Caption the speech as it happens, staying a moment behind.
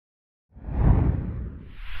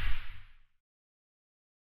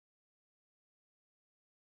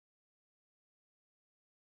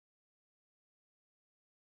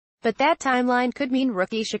But that timeline could mean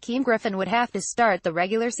rookie Shaquem Griffin would have to start the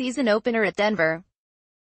regular season opener at Denver.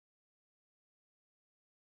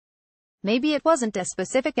 Maybe it wasn't a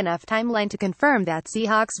specific enough timeline to confirm that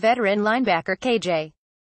Seahawks veteran linebacker KJ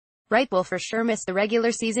Wright will for sure miss the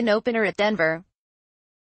regular season opener at Denver.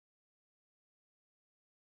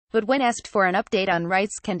 But when asked for an update on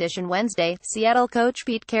Wright's condition Wednesday, Seattle coach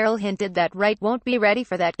Pete Carroll hinted that Wright won't be ready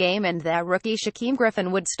for that game and that rookie Shaquem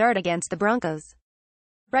Griffin would start against the Broncos.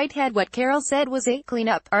 Wright had what Carroll said was a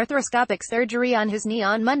clean-up arthroscopic surgery on his knee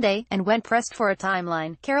on Monday, and when pressed for a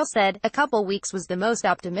timeline, Carroll said, "A couple weeks was the most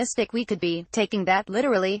optimistic we could be. Taking that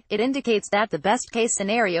literally, it indicates that the best-case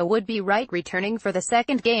scenario would be Wright returning for the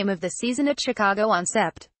second game of the season at Chicago on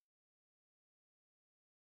Sept.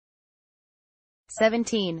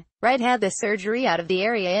 17. Wright had the surgery out of the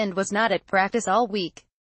area and was not at practice all week.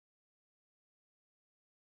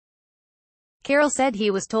 Carroll said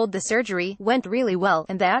he was told the surgery went really well,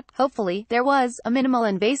 and that, hopefully, there was a minimal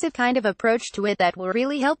invasive kind of approach to it that will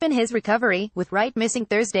really help in his recovery." With Wright missing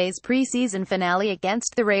Thursday's preseason finale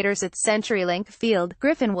against the Raiders at CenturyLink Field,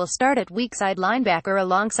 Griffin will start at weakside linebacker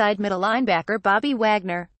alongside middle linebacker Bobby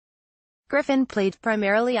Wagner. Griffin played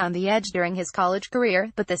primarily on the edge during his college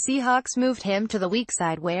career, but the Seahawks moved him to the weak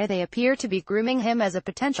side where they appear to be grooming him as a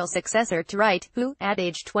potential successor to Wright, who, at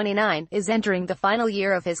age 29, is entering the final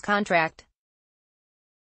year of his contract.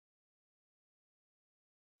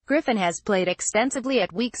 Griffin has played extensively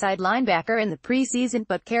at weakside linebacker in the preseason,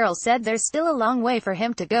 but Carroll said there's still a long way for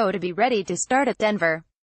him to go to be ready to start at Denver.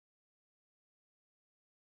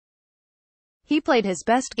 He played his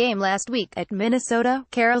best game last week at Minnesota,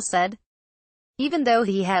 Carroll said. Even though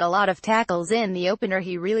he had a lot of tackles in the opener,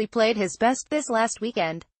 he really played his best this last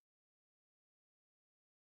weekend.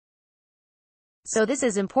 So this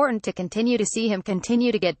is important to continue to see him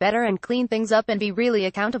continue to get better and clean things up and be really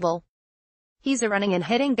accountable. He's a running and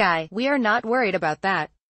hitting guy. We are not worried about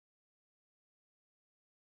that.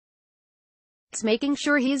 It's making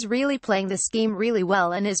sure he's really playing the scheme really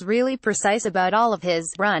well and is really precise about all of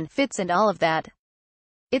his run fits and all of that.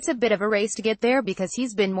 It's a bit of a race to get there because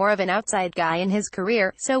he's been more of an outside guy in his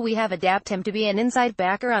career, so we have adapted him to be an inside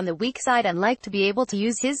backer on the weak side and like to be able to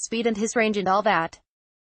use his speed and his range and all that.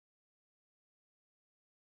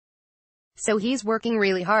 So he's working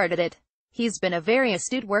really hard at it. He's been a very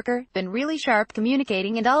astute worker, been really sharp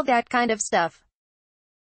communicating and all that kind of stuff.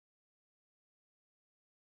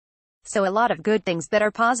 So a lot of good things that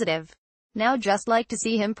are positive. Now just like to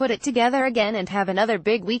see him put it together again and have another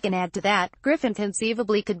big week, and add to that, Griffin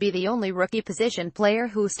conceivably could be the only rookie position player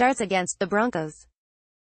who starts against the Broncos.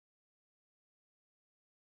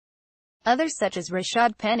 Others such as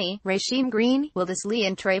Rashad Penny, Rasheem Green, Willis Lee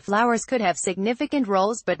and Trey Flowers could have significant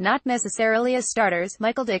roles but not necessarily as starters.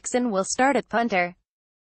 Michael Dickson will start at punter.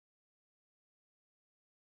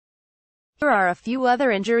 Here are a few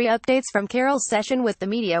other injury updates from Carroll's session with the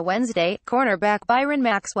media Wednesday. Cornerback Byron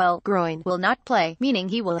Maxwell, groin, will not play, meaning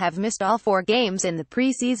he will have missed all 4 games in the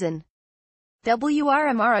preseason.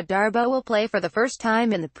 Amara Darboh will play for the first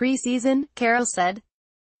time in the preseason, Carroll said.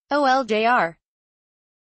 OLJR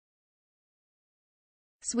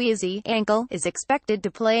Sweezy, ankle, is expected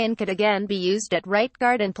to play and could again be used at right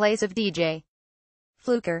guard in place of DJ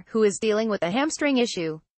Fluker, who is dealing with a hamstring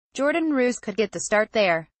issue. Jordan Roos could get the start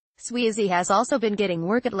there. Sweezy has also been getting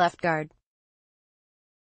work at left guard.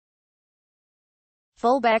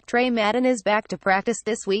 Fullback Trey Madden is back to practice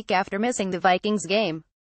this week after missing the Vikings game.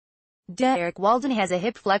 Derek Walden has a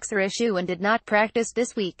hip flexor issue and did not practice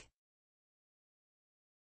this week.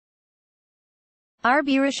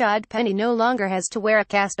 RB Rashad Penny no longer has to wear a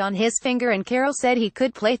cast on his finger, and Carroll said he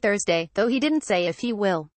could play Thursday, though he didn't say if he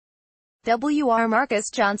will.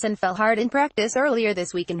 Marcus Johnson fell hard in practice earlier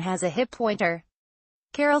this week and has a hip pointer.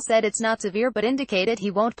 Carroll said it's not severe but indicated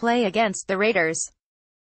he won't play against the Raiders.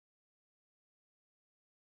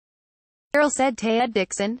 Carroll said Ted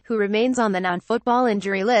Dixon, who remains on the non-football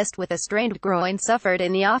injury list with a strained groin suffered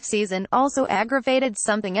in the offseason, also aggravated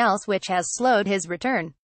something else which has slowed his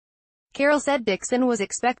return. Carroll said Dixon was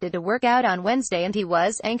expected to work out on Wednesday and he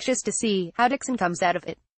was anxious to see how Dixon comes out of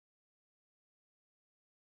it.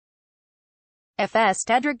 FS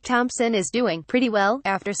Tedrick Thompson is doing pretty well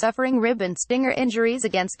after suffering rib and stinger injuries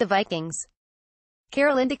against the Vikings.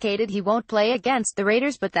 Carroll indicated he won't play against the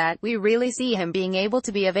Raiders but that we really see him being able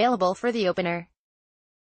to be available for the opener.